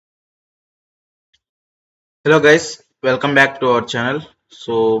Hello guys, welcome back to our channel.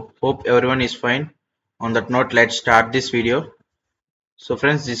 So hope everyone is fine. On that note, let's start this video. So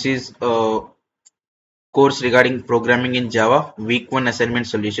friends, this is a course regarding programming in Java, week 1 assignment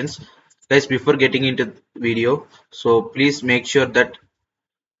solutions. Guys, before getting into video, so please make sure that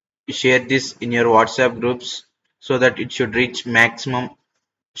you share this in your WhatsApp groups so that it should reach maximum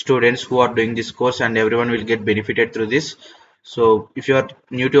students who are doing this course and everyone will get benefited through this. So if you are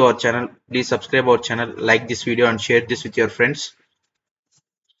new to our channel, please subscribe our channel, like this video and share this with your friends.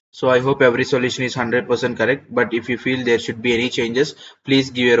 So I hope every solution is 100% correct, but if you feel there should be any changes,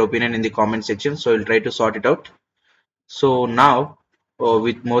 please give your opinion in the comment section. So we'll try to sort it out. So now,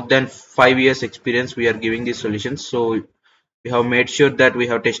 with more than 5 years experience, we are giving these solutions. So we have made sure that we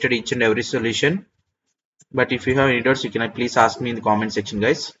have tested each and every solution. But if you have any doubts, you can please ask me in the comment section,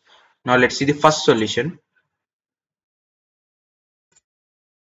 guys. Now let's see the first solution.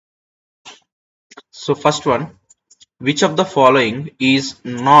 So first one, which of the following is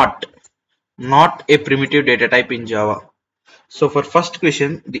not a primitive data type in Java? So for first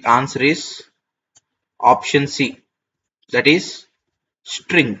question, the answer is option C. That is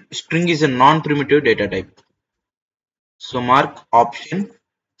string. String is a non-primitive data type. So mark option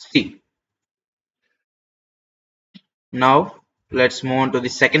C. Now let's move on to the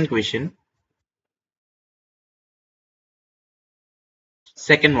second question.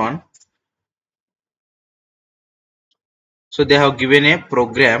 Second one. So they have given a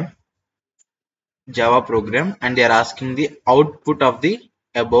program, Java program, and they are asking the output of the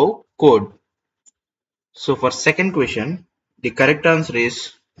above code. So for second question, the correct answer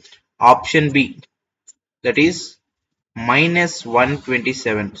is option B. That is minus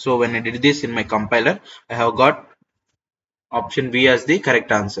 127. So when I did this in my compiler, I have got option B as the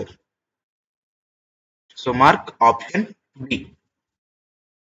correct answer. So mark option B.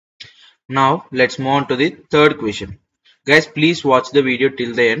 Now let's move on to the third question. Guys, please watch the video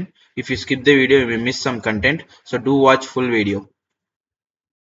till the end. If you skip the video, you may miss some content. So do watch full video.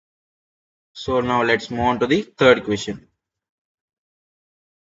 So now let's move on to the third question.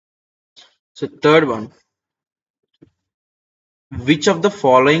 So third one. Which of the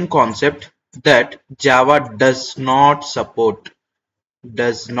following concept that Java does not support?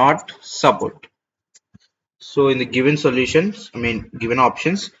 Does not support. So in the given solutions, given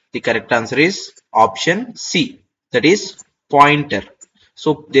options, the correct answer is option C. That is pointer.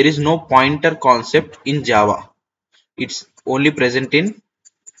 So there is no pointer concept in Java. It's only present in,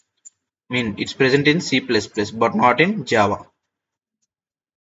 it's present in C++, but not in Java.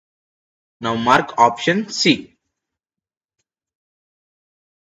 Now mark option C.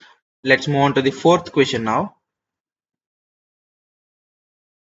 Let's move on to the fourth question now.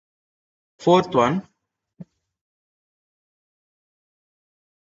 Fourth one.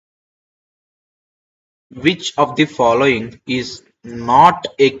 Which of the following is not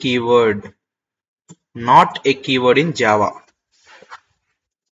a keyword? Not a keyword in Java.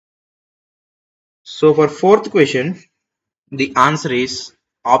 So for fourth question, the answer is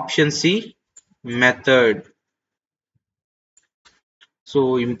option C, method.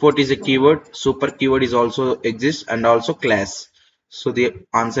 So import is a keyword, super keyword is also exists, and also class. So the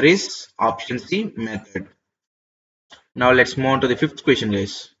answer is option C, method. Now let's move on to the fifth question,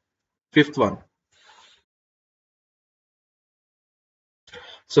 guys. Fifth one.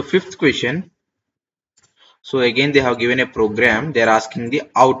 So fifth question. So again they have given a program. They are asking the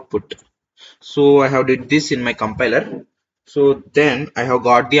output. So I have did this in my compiler. So then I have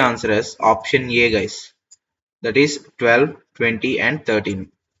got the answer as option A, guys. That is 12, 20 and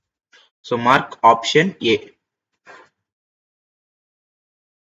 13. So mark option A.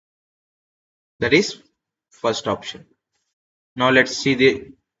 That is first option. Now let's see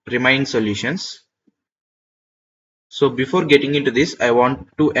the remaining solutions. So before getting into this, I want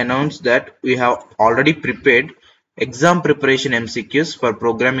to announce that we have already prepared exam preparation MCQs for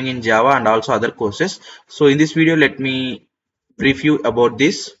programming in Java and also other courses. So in this video, let me brief you about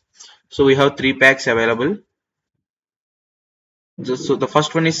this. So we have 3 packs available. So the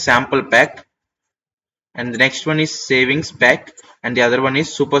first one is sample pack, and the next one is savings pack, and the other one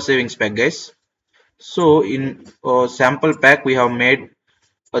is super savings pack, guys. So in sample pack, we have made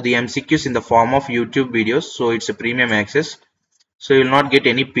the MCQs in the form of YouTube videos. So it's a premium access. So you will not get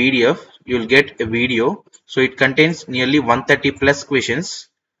any PDF, you will get a video. So it contains nearly 130 plus questions,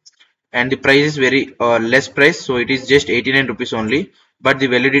 and the price is very less price. So it is just 89 rupees only, but the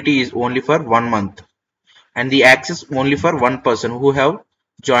validity is only for 1 month, and the access only for one person who have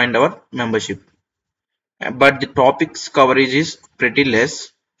joined our membership. But the topics coverage is pretty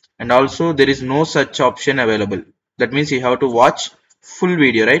less, and also there is no such option available. That means you have to watch full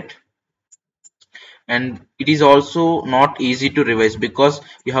video, right? and it is also not easy to revise because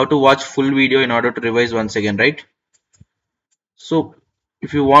you have to watch full video in order to revise once again, right? So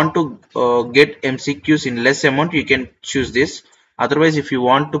if you want to get MCQs in less amount, you can choose this. Otherwise, if you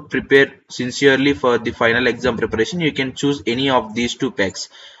want to prepare sincerely for the final exam preparation, you can choose any of these two packs.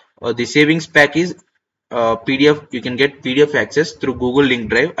 The savings pack is PDF. You can get PDF access through Google Link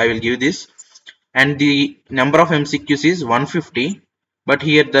Drive. I will give this, and the number of MCQs is 150. But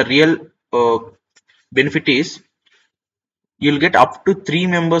here the real benefit is you'll get up to 3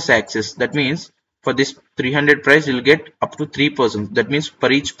 members access. That means for this 300 price, you'll get up to 3 persons. That means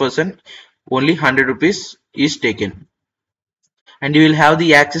for each person, only 100 rupees is taken. And you will have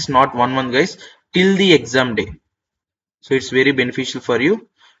the access not 1 month, guys, till the exam day. So it's very beneficial for you.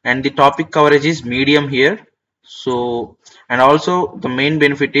 And the topic coverage is medium here. So, and also the main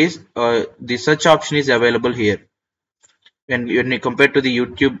benefit is the search option is available here. When you compare to the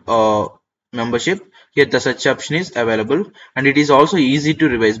YouTube membership, here the search option is available, and it is also easy to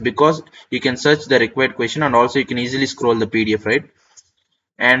revise because you can search the required question, and also you can easily scroll the PDF, right?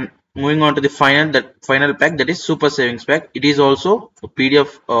 And moving on to the final pack, that is super savings pack. It is also a PDF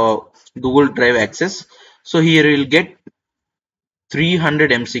Google Drive access. So here you will get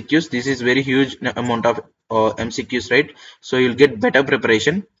 300 MCQs. This is very huge amount of MCQs, right? So you'll get better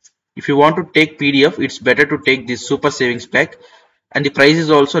preparation. If you want to take PDF, it's better to take this super savings pack, and the price is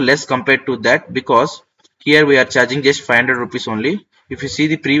also less compared to that because here we are charging just 500 rupees only. If you see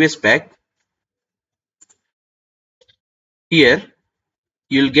the previous pack, here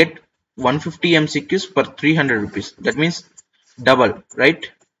you'll get 150 MCQs for 300 rupees. That means double, right?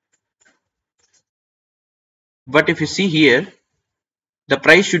 But if you see here, the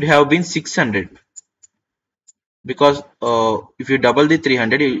price should have been 600 because if you double the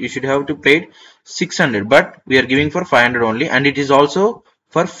 300, you should have to pay 600, but we are giving for 500 only, and it is also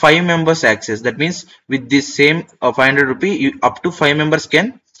for 5 members access. That means with this same 500 rupee, up to 5 members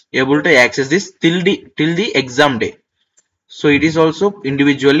can able to access this till the exam day. So it is also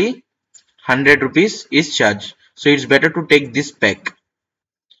individually 100 rupees is charged. So it's better to take this pack,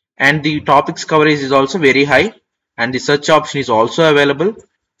 and the topics coverage is also very high, and the search option is also available,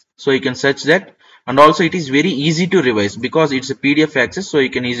 so you can search that. And also it is very easy to revise because it's a PDF access, so you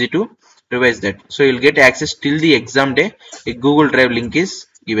can easy to revise that. So you'll get access till the exam day. A Google Drive link is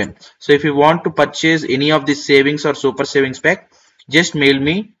given. So if you want to purchase any of this savings or super savings pack, just mail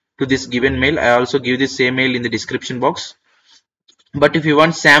me to this given mail. I also give the same mail in the description box. But if you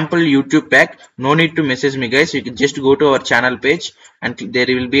want sample YouTube pack, no need to message me, guys. You can just go to our channel page, and there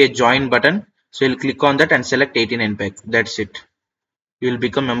will be a join button. So you'll click on that and select 89 pack. That's it. You will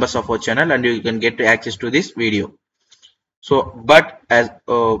become members of our channel, and you can get access to this video. So, but as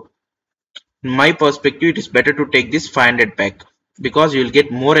in my perspective, it is better to take this 500 pack because you will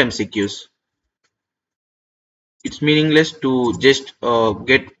get more MCQs. It's meaningless to just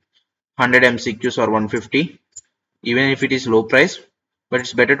get 100 MCQs or 150, even if it is low price. But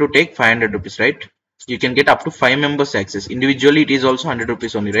it's better to take 500 rupees, right? You can get up to 5 members access. Individually, it is also 100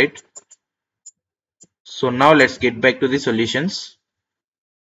 rupees only, right? So now let's get back to the solutions.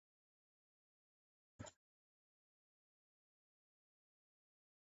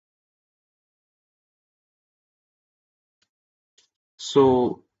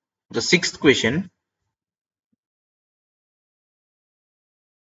 So the sixth question.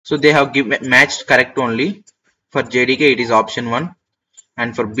 So they have given matched correct only. For JDK, it is option 1,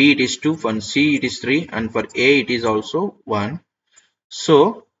 and for B, it is 2, for C, it is 3, and for A, it is also 1.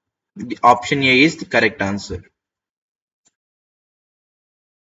 So the option A is the correct answer.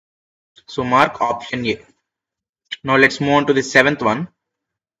 So mark option A. Now let's move on to the seventh one.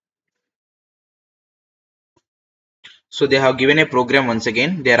 So they have given a program once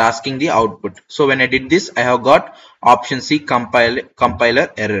again. They are asking the output. So when I did this, I have got option C, compiler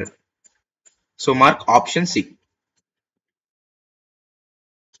error. So mark option C.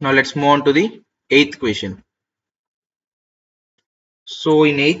 Now let's move on to the eighth question. So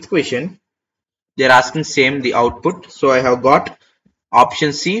in eighth question, they are asking same the output. So I have got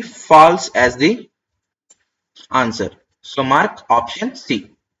option C, false, as the answer. So mark option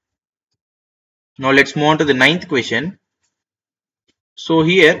C. Now let's move on to the ninth question. So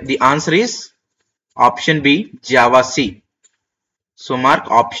here the answer is option B, Java C. So mark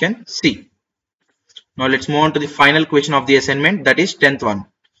option C. Now let's move on to the final question of the assignment, that is 10th one.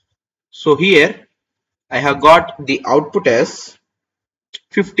 So here I have got the output as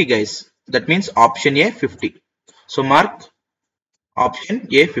 50, guys. That means option A, 50. So mark option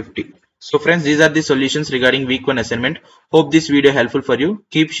A, 50. So friends, these are the solutions regarding week 1 assignment. Hope this video helpful for you.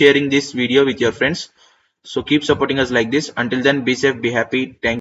 Keep sharing this video with your friends. So keep supporting us like this. Until then, be safe, be happy. Thank you.